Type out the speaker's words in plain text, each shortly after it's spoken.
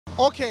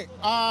Okay,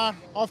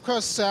 of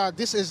course,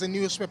 this is the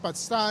newspaper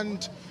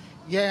stand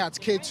here at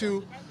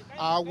K2,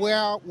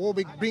 where we'll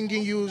be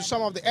bringing you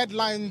some of the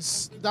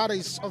headlines that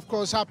is, of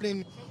course,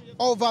 happening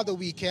over the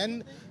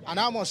weekend. And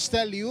I must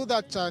tell you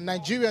that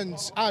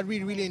Nigerians are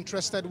really, really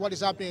interested in what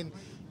is happening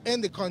in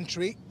the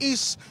country.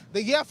 It's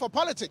the year for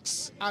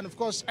politics, and of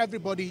course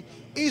everybody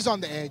is on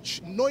the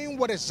edge, knowing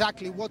what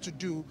to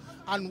do,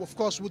 and of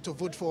course who to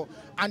vote for,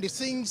 and the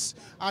things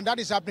and that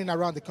is happening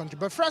around the country.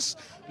 But first,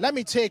 let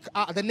me take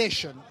the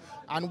nation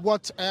and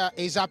what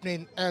is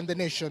happening in the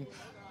nation.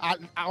 I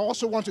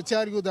also want to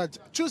tell you that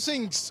two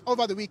things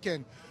over the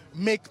weekend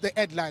make the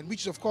headline,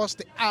 which is of course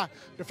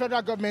the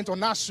federal government on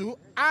ASU,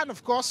 and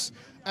of course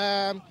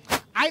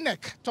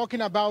INEC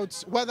talking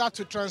about whether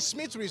to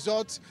transmit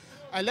results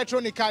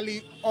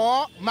electronically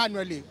or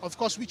manually, of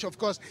course, which of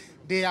course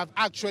they have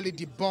actually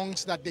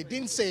debunked that they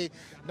didn't say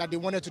that they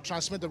wanted to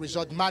transmit the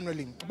result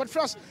manually. But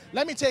first,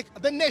 let me take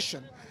the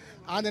nation.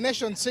 And the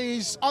nation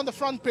says on the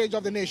front page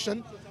of the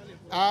nation,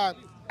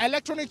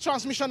 electronic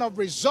transmission of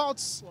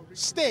results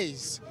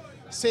stays,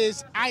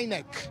 says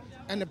INEC.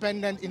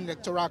 Independent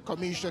Electoral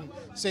Commission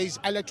says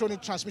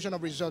electronic transmission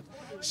of results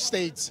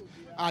states.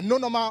 No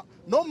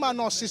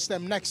manual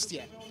system next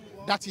year.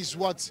 That is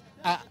what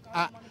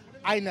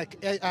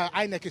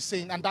INEC is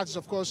saying, and that is,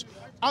 of course,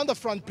 on the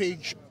front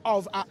page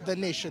of the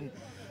nation.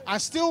 And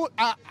still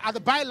at the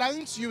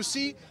bylines, you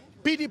see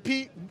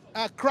PDP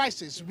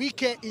crisis.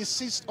 Wike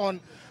insists on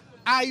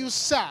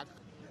IUSAC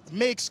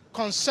makes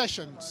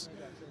concessions.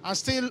 And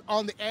still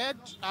on the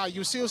edge,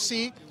 you still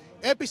see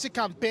APC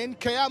campaign,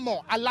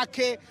 Keyamo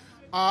Alake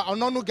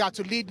Ononuga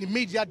to lead the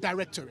media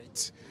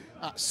directorate.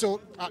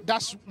 So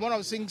that's one of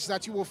the things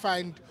that you will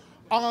find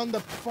on the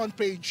front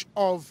page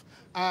of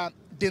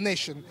the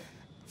nation.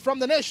 From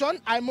the nation,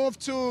 I move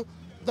to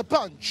the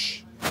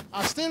Punch.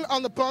 Still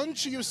on the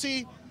Punch, you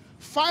see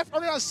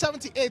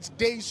 578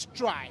 days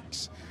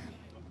strikes.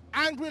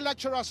 Angry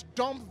lecturers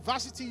dump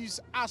varsities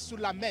as to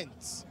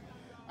lament.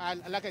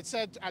 Like I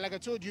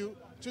told you,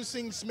 two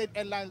things made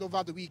headlines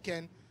over the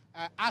weekend: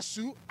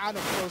 ASU and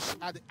of course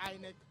the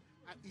INEC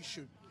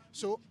issue.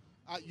 So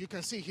you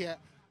can see here,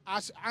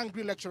 as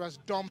angry lecturers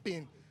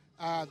dumping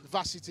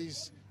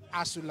varsities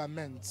as to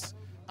lament.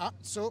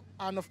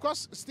 And of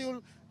course,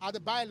 still at the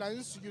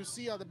bylines, you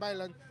see at the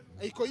byline,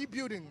 Ikoyi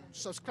building,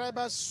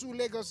 subscribers sue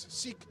Lagos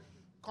seek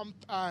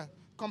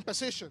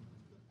compensation.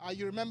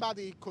 You remember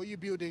the Ikoyi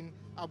building,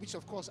 which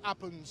of course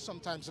happened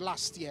sometimes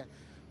last year.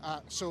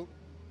 So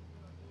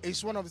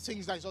it's one of the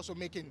things that is also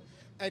making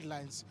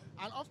headlines.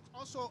 And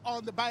also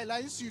on the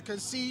bylines, you can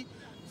see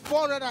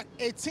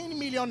 $418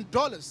 million.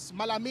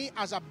 Malami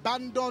has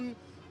abandoned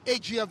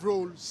AGF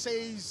role,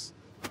 says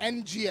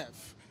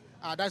NGF.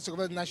 That's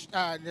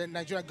the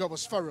Nigerian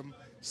Governors Forum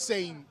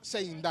saying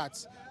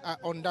that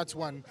on that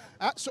one.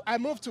 So I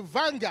move to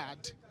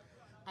Vanguard.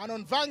 And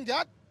on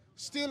Vanguard,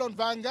 still on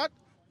Vanguard,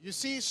 you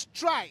see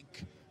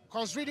strike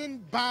considering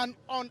ban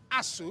on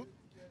ASU.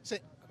 Say,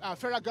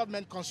 federal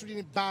government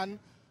considering ban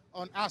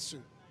on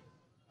ASU.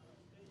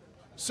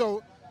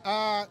 So,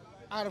 and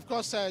of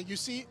course, you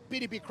see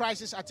PDP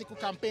crisis article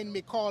campaign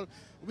may call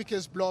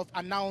Wike's bluff,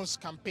 announce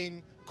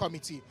campaign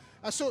committee.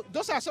 So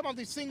those are some of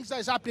the things that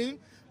is happening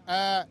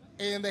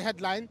in the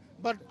headline.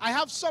 But I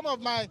have some of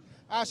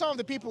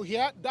the people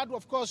here that,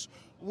 of course,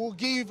 will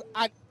give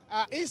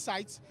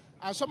insights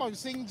and some of the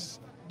things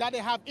that they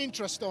have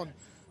interest on.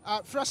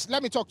 First,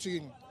 let me talk to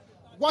you.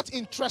 What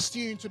interests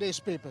you in today's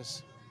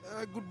papers?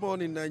 Good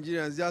morning,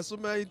 Nigerians. There are so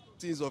many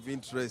things of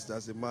interest,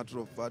 as a matter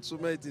of fact. So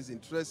many things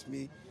interest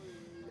me.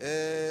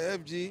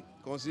 FG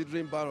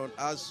considering ban on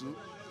ASU.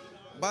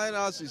 Ban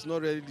ASU is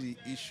not really the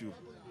issue.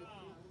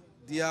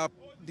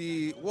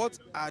 What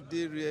are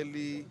they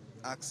really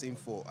asking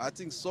for? I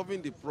think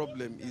solving the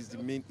problem is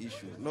the main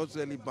issue, not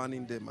really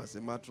banning them, as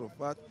a matter of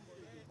fact.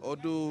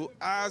 Although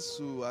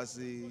ASU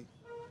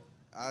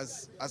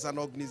as an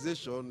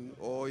organization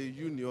or a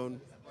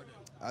union,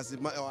 as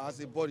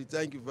a body,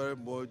 thank you very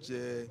much,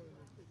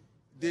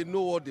 they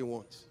know what they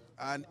want.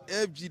 And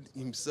FG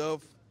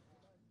himself,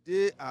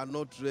 they are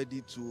not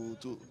ready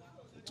to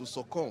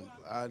succumb.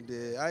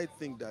 And I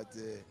think that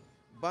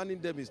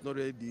banning them is not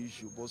really the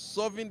issue, but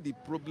solving the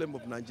problem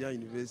of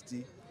Nigerian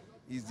University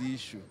is the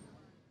issue.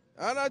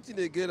 Another thing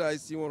again I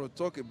still want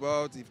to talk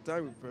about, if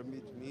time will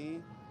permit me,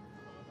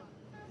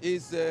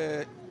 is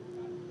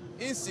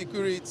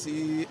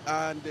insecurity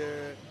and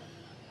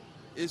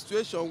a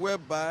situation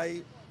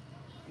whereby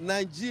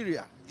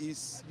Nigeria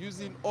is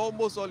using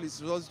almost all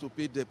its resources to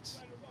pay debt.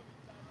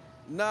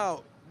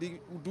 Now, do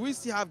we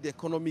still have the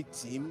economic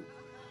team?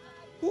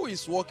 Who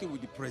is working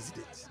with the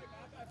president?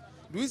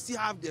 Do we still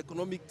have the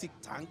economic think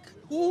tank?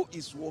 Who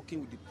is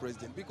working with the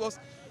president? Because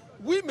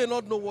we may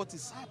not know what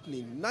is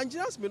happening.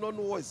 Nigerians may not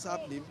know what is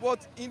happening,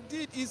 but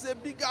indeed it's a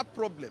bigger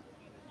problem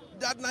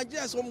that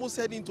Nigeria is almost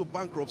heading into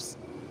bankruptcy.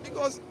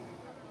 Because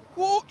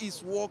who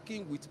is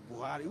working with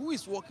Buhari? Who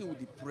is working with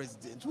the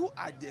president? Who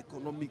are the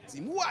economic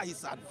team? Who are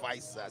his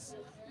advisors?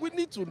 We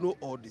need to know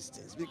all these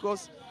things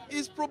because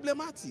it's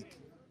problematic.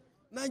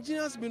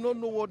 Nigerians may not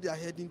know what they are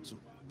heading to,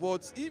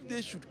 But if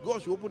they should,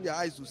 God should open their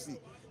eyes to see.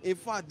 In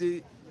fact,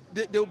 they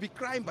will be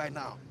crying by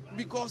now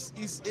because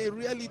it's a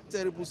really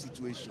terrible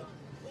situation.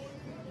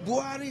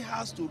 Buhari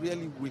has to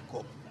really wake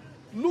up.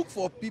 Look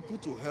for people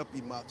to help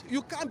him out.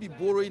 You can't be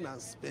borrowing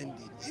and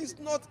spending. It's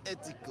not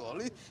ethical.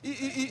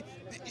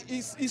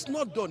 It's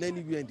not done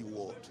anywhere in the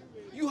world.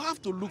 You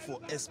have to look for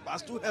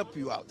experts to help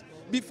you out.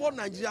 Before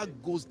Nigeria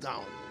goes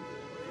down,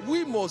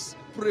 we must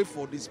pray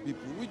for these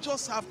people. We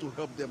just have to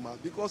help them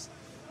out because,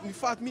 in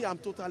fact, I'm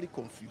totally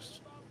confused.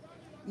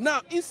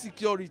 Now,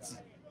 insecurity.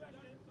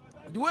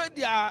 The way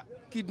they are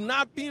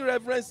kidnapping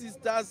Reverend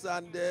sisters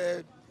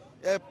and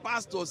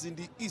pastors in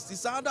the East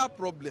is another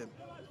problem.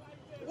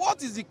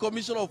 What is the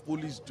Commissioner of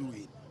Police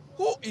doing?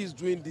 Who is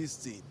doing this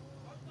thing?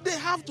 They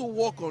have to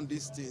work on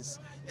these things.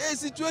 A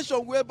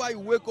situation whereby you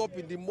wake up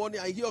in the morning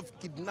and hear of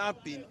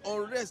kidnapping,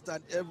 unrest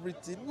and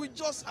everything, we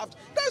just have to,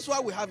 that's why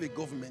we have a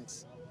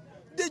government.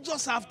 They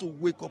just have to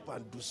wake up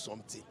and do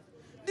something.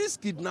 This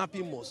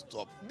kidnapping must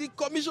stop. The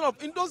Commissioner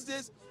of, in those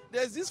days,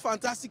 there's this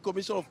fantastic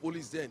Commissioner of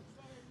Police then.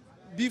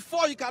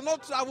 Before, you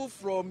cannot travel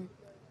from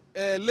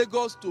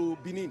Lagos to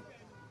Benin.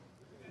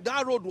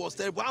 That road was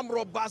terrible. Armed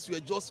robbers were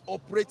just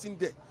operating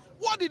there.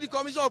 What did the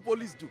Commissioner of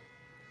Police do?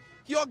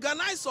 He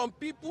organized some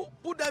people,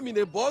 put them in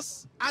a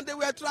bus, and they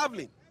were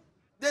traveling.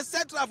 They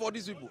set trap for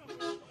these people.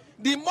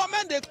 The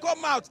moment they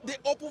come out, they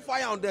open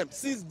fire on them.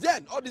 Since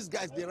then, all these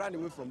guys, they ran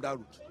away from that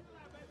route.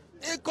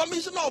 A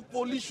Commissioner of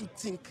Police should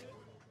think,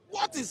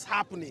 what is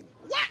happening?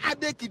 Why are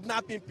they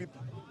kidnapping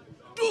people?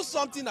 Do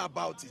something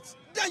about it.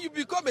 Then you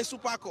become a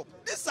super cop.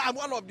 These are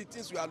one of the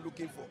things we are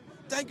looking for.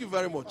 Thank you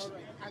very much.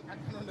 I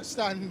can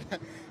understand.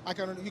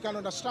 You can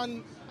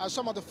understand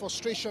some of the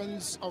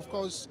frustrations, of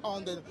course,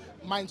 on the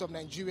minds of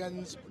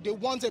Nigerians. They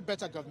want a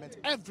better government.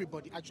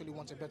 Everybody actually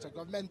wants a better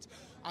government,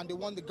 and they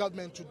want the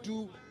government to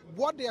do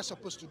what they are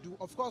supposed to do.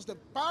 Of course, the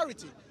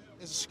priority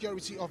is the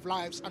security of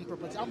lives and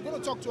property. I'm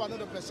going to talk to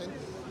another person,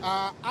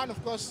 and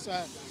of course,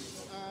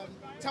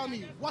 tell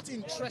me what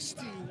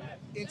interests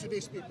you in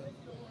today's paper.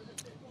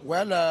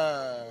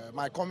 Well,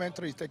 my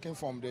commentary is taken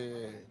from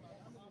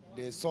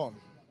the Sun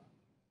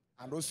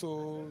and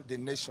also the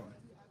Nation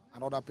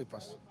and other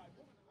papers.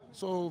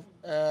 So,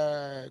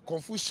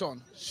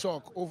 confusion,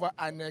 shock over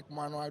INEC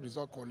manual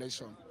result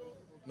collection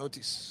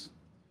notice.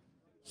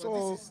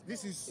 So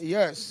this is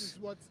yes. This is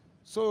what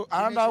so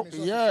another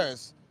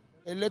yes,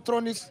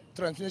 electronic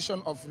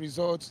transmission of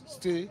results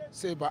stay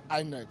say by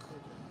INEC.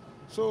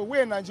 So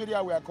we in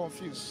Nigeria we are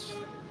confused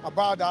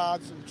about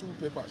that two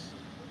papers.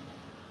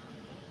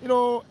 You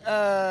know,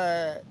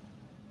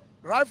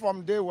 right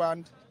from day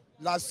one,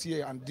 last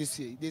year and this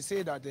year, they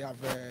say that they have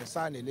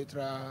signed a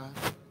electoral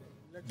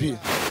bill.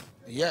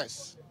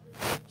 Yes.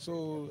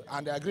 So,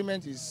 and the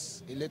agreement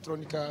is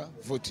electronic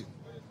voting.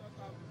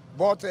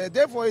 But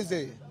therefore,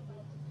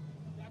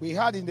 we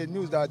heard in the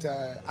news that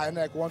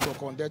INEC want to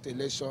conduct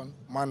election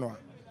manual.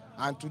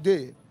 And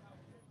today,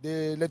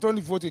 the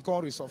electronic voting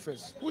can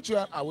resurface. Which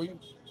one are we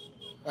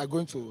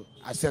going to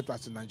accept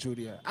as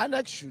Nigeria?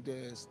 INEC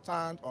should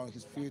stand on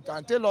his feet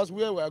and tell us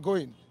where we are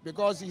going,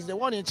 because he's the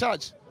one in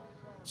charge.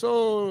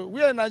 So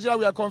we in Nigeria,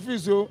 we are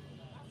confused,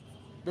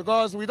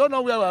 because we don't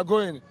know where we are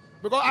going.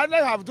 Because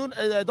INEC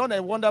have done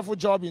a wonderful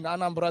job in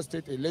Anambra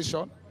State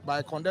election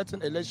by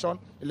conducting election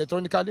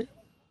electronically,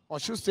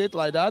 Osun State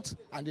like that,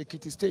 and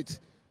Ekiti State.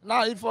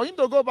 Now, for him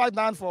to go back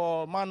down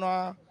for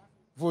manual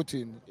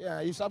voting, yeah,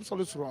 it's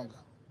absolutely wrong.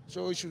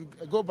 So he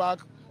should go back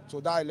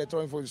to that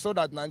electronic voting so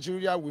that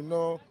Nigeria will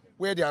know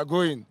where they are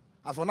going.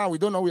 And for now, we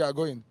don't know where we are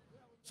going.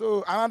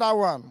 So another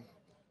one,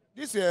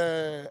 these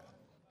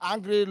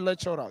angry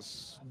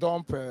lecturers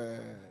dump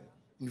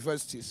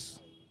universities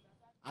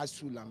as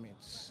to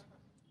lament.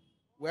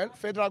 Well,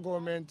 federal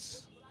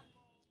governments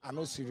are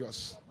not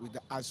serious with the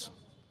ASU.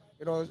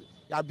 You know, it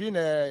has been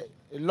a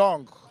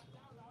long,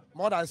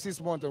 more than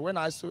 6 months when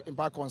ASU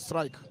embarked on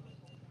strike,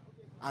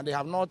 and they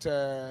have not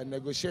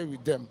negotiated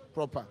with them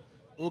proper.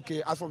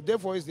 Okay, as of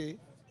therefore, they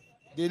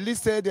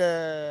listed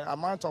the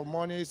amount of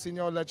money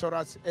senior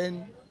lecturers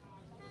earn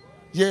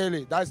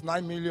yearly. That's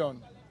 9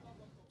 million.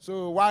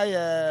 So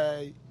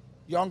why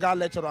younger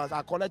lecturers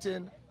are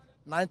collecting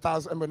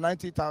 90,000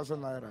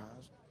 naira?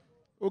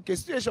 Okay,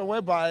 situation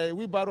whereby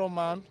wheelbarrow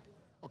man,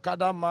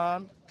 Okada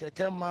man,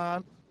 keke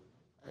man,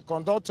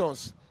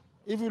 conductors,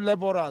 even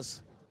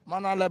laborers,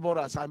 manual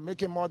laborers are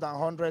making more than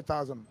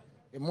 100,000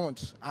 a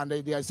month, and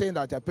they are saying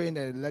that they are paying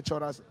the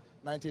lecturers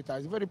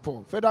 90,000. Very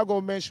poor. Federal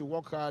government should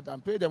work hard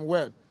and pay them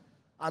well,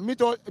 and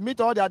meet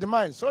all their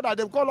demands, so that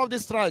they call off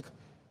this strike.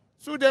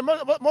 So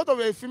most of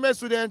the female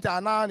students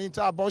are now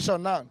into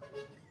abortion now.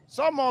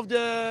 Some of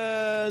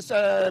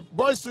the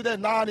boy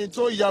students now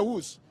into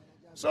yahoos.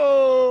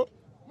 So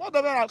most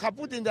of them are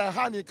putting their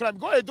hand in crime.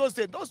 Go Edo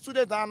State, those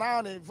students are now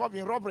involved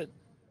in robbery.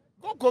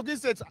 Go Kogi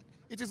State,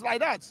 it is like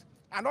that.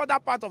 Another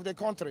part of the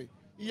country,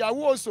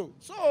 Yahoo also.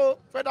 So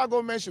federal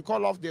government should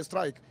call off the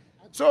strike.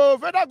 So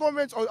federal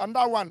government on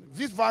that one,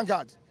 this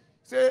Vanguard,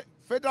 say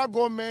federal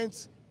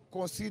government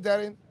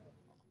considering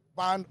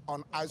ban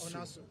on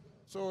ASU.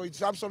 So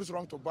it's absolutely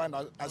wrong to ban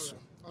ASU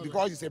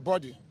because it's a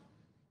body.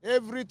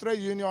 Every trade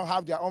union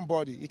have their own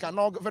body. You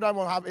cannot, federal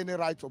government have any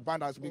right to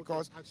ban us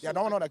because they are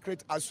the one that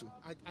create ASU.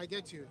 I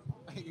get you.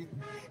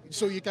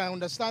 So you can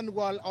understand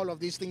why all of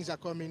these things are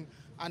coming,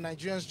 and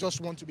Nigerians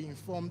just want to be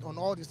informed on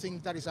all the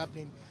things that is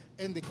happening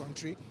in the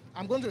country.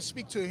 I'm going to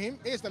speak to him.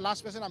 He's the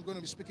last person I'm going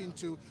to be speaking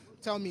to.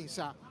 Tell me,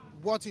 sir,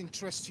 what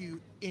interests you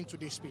in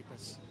today's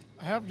papers?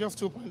 I have just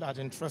 2 points that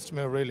interest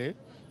me really.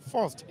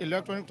 First,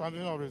 electronic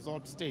transmission of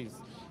results stays.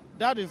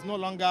 That is no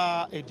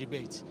longer a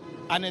debate,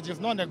 and it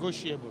is not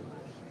negotiable.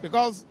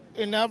 Because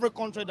in every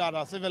country that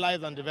are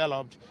civilized and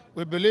developed,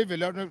 we believe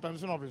electronic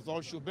transmission of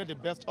results should be the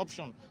best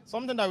option.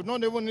 Something that we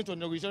don't even need to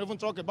negotiate, even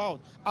talk about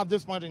at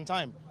this point in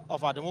time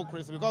of our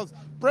democracy. Because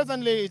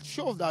presently it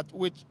shows that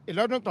with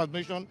electronic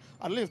transmission,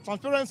 at least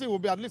transparency will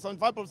be at least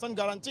 75%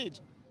 guaranteed.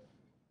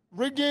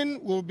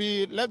 Rigging will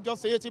be, let's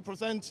just say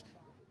 80%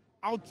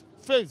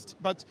 outphased.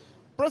 But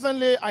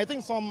presently, I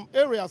think some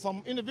areas,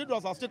 some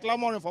individuals are still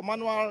clamoring for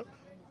manual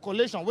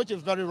collation, which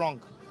is very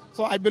wrong.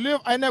 So I believe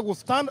INEC will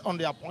stand on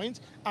their point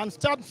and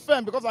stand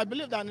firm, because I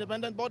believe they're an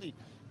independent body,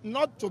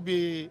 not to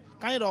be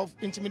kind of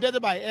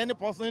intimidated by any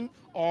person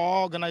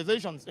or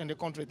organizations in the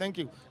country. Thank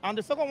you. And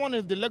the second one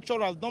is the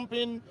lecturers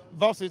dumping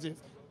varsity.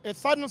 It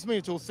saddens me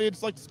to see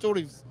such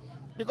stories,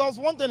 because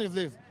one thing is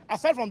this: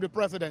 aside from the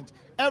president,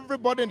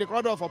 everybody in the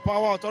corridor of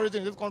power authority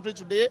in this country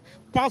today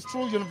passed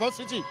through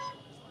university.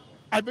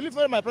 I believe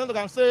that my president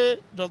can say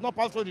does not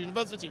pass through the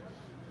university.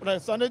 But the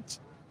Senate,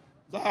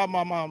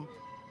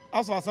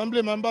 House of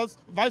Assembly members,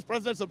 vice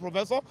presidents, and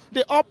professor,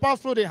 they all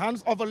pass through the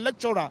hands of a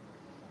lecturer.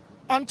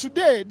 And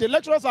today, the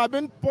lecturers are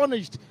being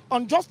punished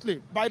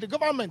unjustly by the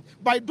government,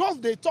 by those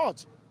they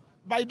taught,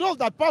 by those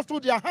that pass through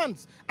their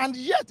hands, and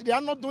yet they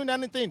are not doing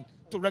anything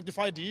to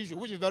rectify the issue,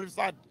 which is very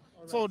sad.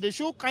 Right. So they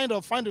should kind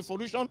of find a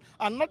solution,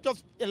 and not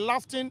just a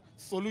lasting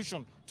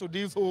solution to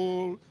this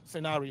whole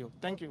scenario.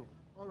 Thank you.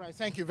 All right,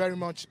 thank you very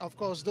much. Of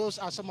course, those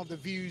are some of the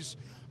views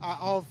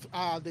of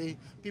the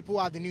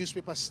people at the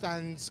newspaper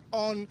stands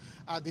on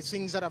the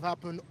things that have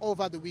happened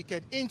over the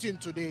weekend into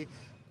today,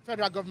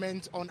 federal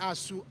government on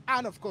ASU,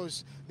 and of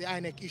course, the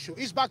INEC issue.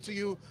 It's back to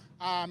you,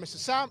 Mr.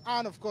 Sam,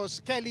 and of course,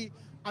 Kelly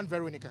and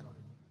Veronica.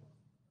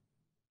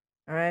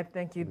 All right,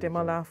 thank you,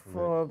 Demola,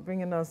 for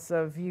bringing us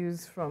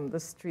views from the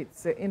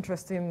streets.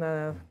 Interesting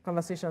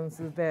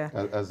conversations there,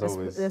 as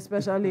always,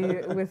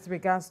 especially with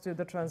regards to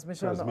the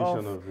transmission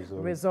of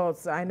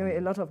results. I know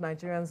a lot of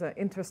Nigerians are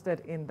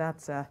interested in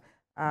that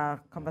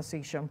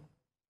conversation.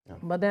 Yeah.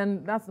 But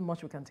then that's the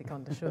much we can take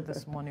on the show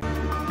this morning.